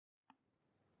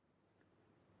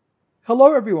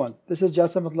Hello everyone, this is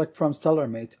Jassim from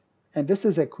StellarMate, and this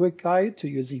is a quick guide to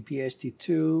using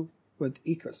PHD2 with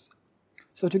Ekos.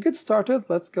 So to get started,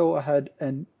 let's go ahead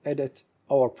and edit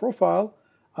our profile.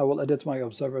 I will edit my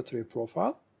observatory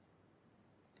profile.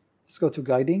 Let's go to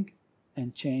guiding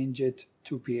and change it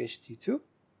to PHD2.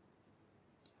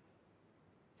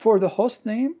 For the host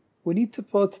name, we need to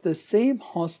put the same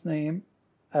host name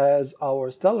as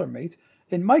our StellarMate.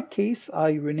 In my case,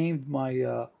 I renamed my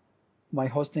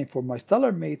hostname for my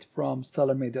StellarMate from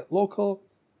stellarmate.local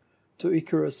to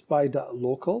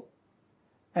ekos.local.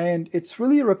 And it's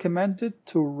really recommended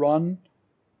to run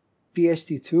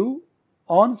PHD2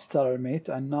 on StellarMate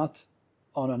and not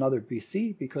on another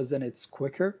PC, because then it's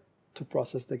quicker to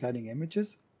process the guiding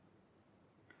images.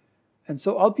 And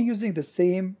so I'll be using the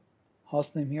same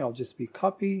hostname here. I'll just be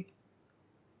copy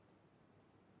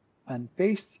and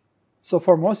paste. So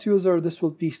for most users, this will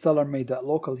be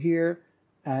stellarmate.local here,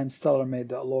 and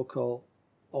stellarmate.local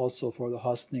also for the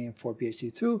host name for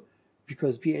PHD2,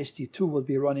 because PHD2 will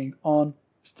be running on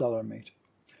StellarMate.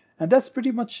 And that's pretty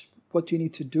much what you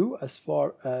need to do as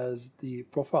far as the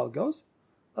profile goes.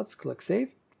 Let's click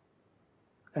Save.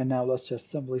 And now let's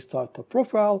just simply start the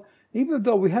profile, even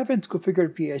though we haven't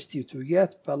configured PHD2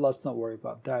 yet, but let's not worry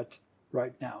about that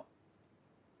right now.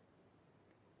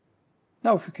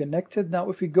 Now if we connected,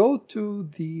 now if we go to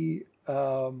the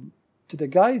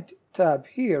guide tab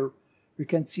here, we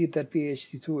can see that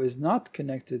PHD2 is not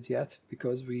connected yet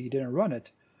because we didn't run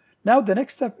it. Now the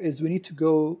next step is we need to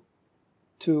go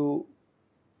to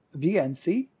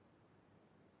VNC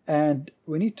and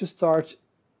we need to start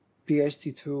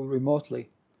PHD2 remotely.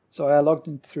 So I logged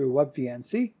in through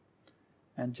WebVNC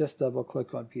and just double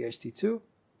click on PHD2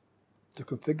 to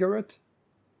configure it.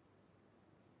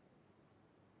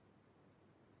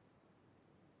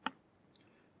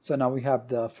 So now we have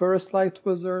the first light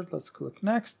wizard. Let's click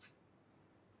next.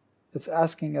 It's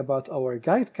asking about our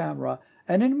guide camera.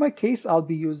 And in my case, I'll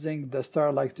be using the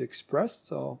Starlight Express.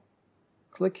 So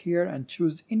click here and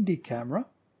choose Indie Camera.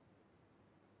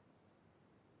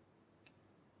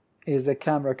 Is the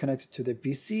camera connected to the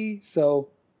PC?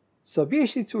 So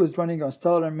PHD2 is running on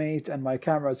StellarMate and my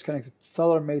camera is connected to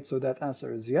StellarMate, so that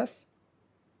answer is yes.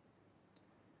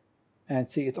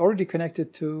 And see, it's already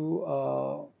connected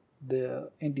to the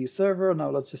Indie server.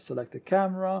 Now let's just select the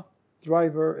camera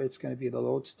driver. It's going to be the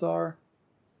Lodestar,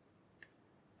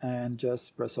 and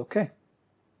just press OK.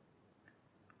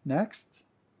 Next,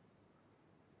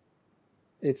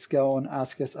 it's going to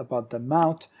ask us about the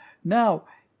mount. Now,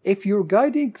 if you're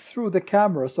guiding through the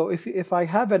camera, so if I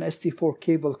have an ST4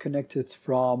 cable connected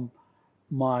from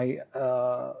my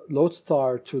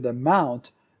Lodestar to the mount,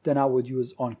 then I would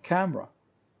use on camera.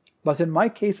 But in my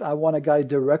case, I want to guide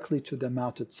directly to the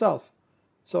mount itself.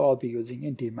 So I'll be using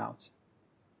Indie mount.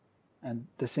 And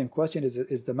the same question is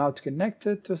the mount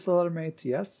connected to StellarMate?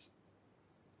 Yes.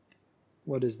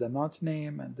 What is the mount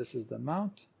name? And this is the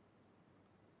mount.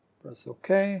 Press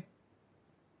OK.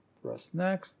 Press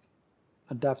next.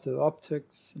 Adaptive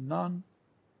optics, none.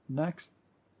 Next.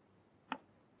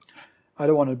 I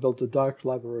don't want to build the dark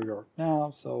library right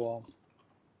now, so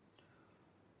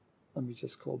let me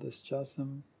just call this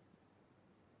Jassim.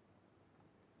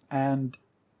 And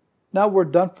now we're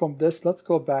done from this. Let's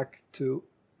go back to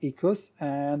Ekos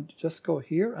and just go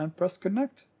here and press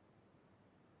connect.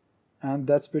 And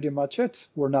that's pretty much it.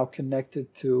 We're now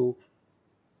connected to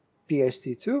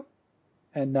PHD2,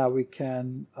 and now we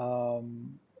can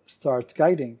start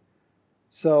guiding.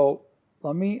 So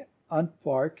let me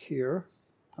unpark here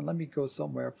and let me go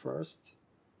somewhere first.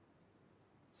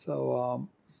 So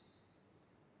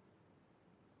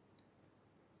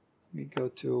let me go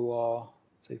to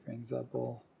say, for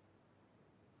example,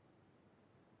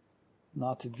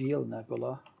 not Veil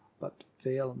Nebula, but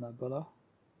Veil Nebula.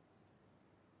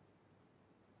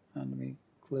 And let me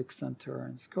click center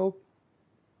and scope.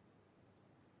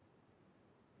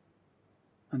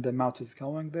 And the mount is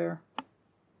going there.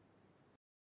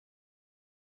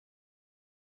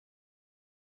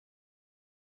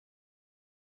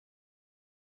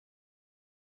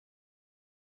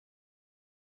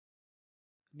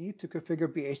 Need to configure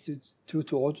PHD2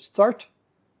 to auto start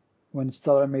when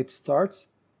StellarMate starts,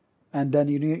 and then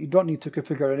you don't need to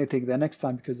configure anything the next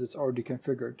time because it's already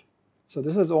configured. So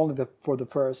this is only for the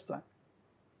first time.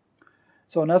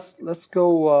 So let's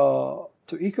go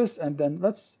to Ekos, and then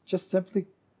let's just simply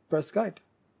press guide.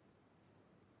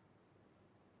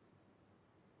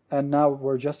 And now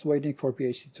we're just waiting for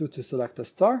PHD2 to select a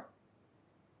star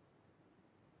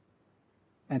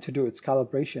and to do its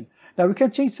calibration. Now we can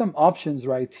change some options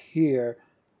right here.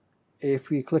 If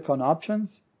we click on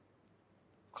options,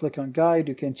 click on guide,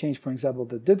 you can change, for example,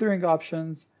 the dithering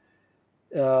options.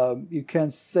 You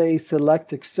can say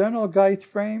select external guide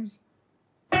frames.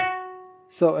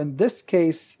 So in this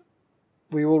case,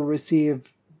 we will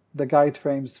receive the guide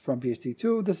frames from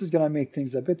PHD2. This is going to make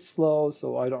things a bit slow,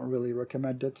 so I don't really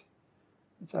recommend it.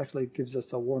 It actually gives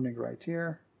us a warning right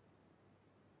here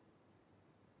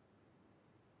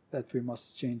that we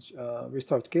must change,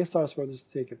 restart K-stars for this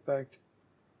to take effect,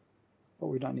 but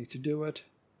we don't need to do it.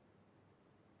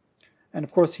 And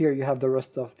of course, here you have the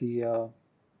rest of the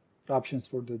options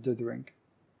for the dithering.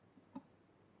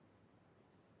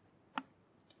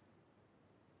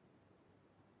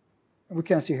 We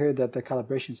can see here that the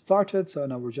calibration started, so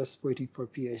now we're just waiting for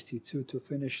PHD2 to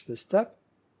finish the step.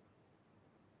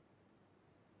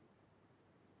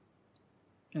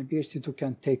 And PHD2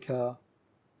 can take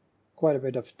quite a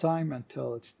bit of time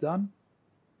until it's done.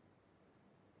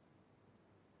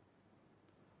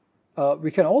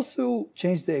 We can also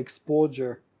change the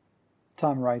exposure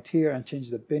time right here and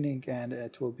change the binning, and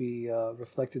it will be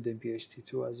reflected in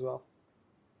PHD2 as well.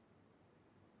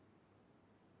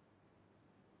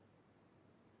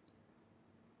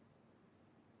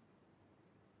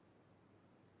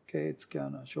 Okay, it's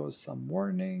gonna show us some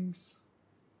warnings.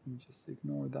 Let me just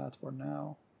ignore that for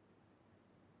now.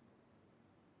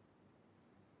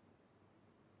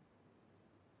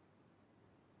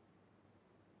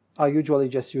 I usually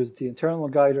just use the internal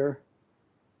guider,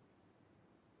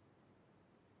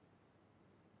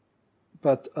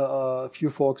 but a few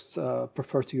folks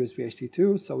prefer to use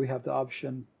PHD2, so we have the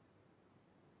option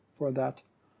for that.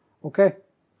 Okay,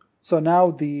 so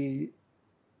now the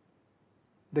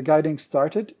guiding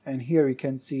started, and here you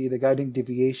can see the guiding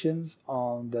deviations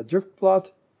on the drift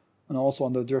plot and also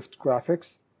on the drift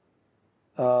graphics.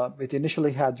 It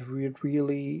initially had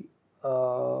really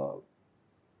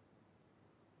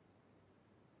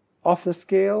off the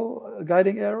scale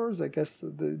guiding errors. I guess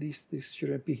these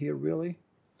shouldn't be here really,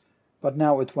 but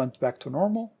now it went back to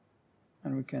normal,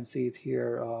 and we can see it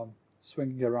here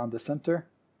swinging around the center.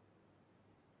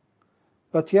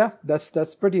 But yeah,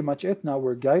 that's pretty much it. Now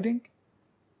we're guiding.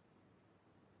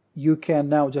 You can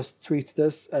now just treat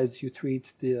this as you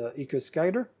treat the Ekos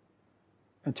guider,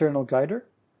 internal guider,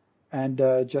 and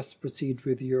just proceed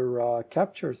with your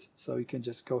captures. So you can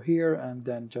just go here and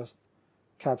then just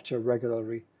capture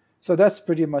regularly. So that's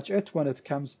pretty much it when it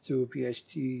comes to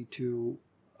PHD2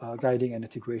 guiding and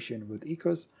integration with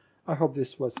Ekos. I hope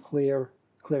this was clear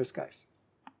skies.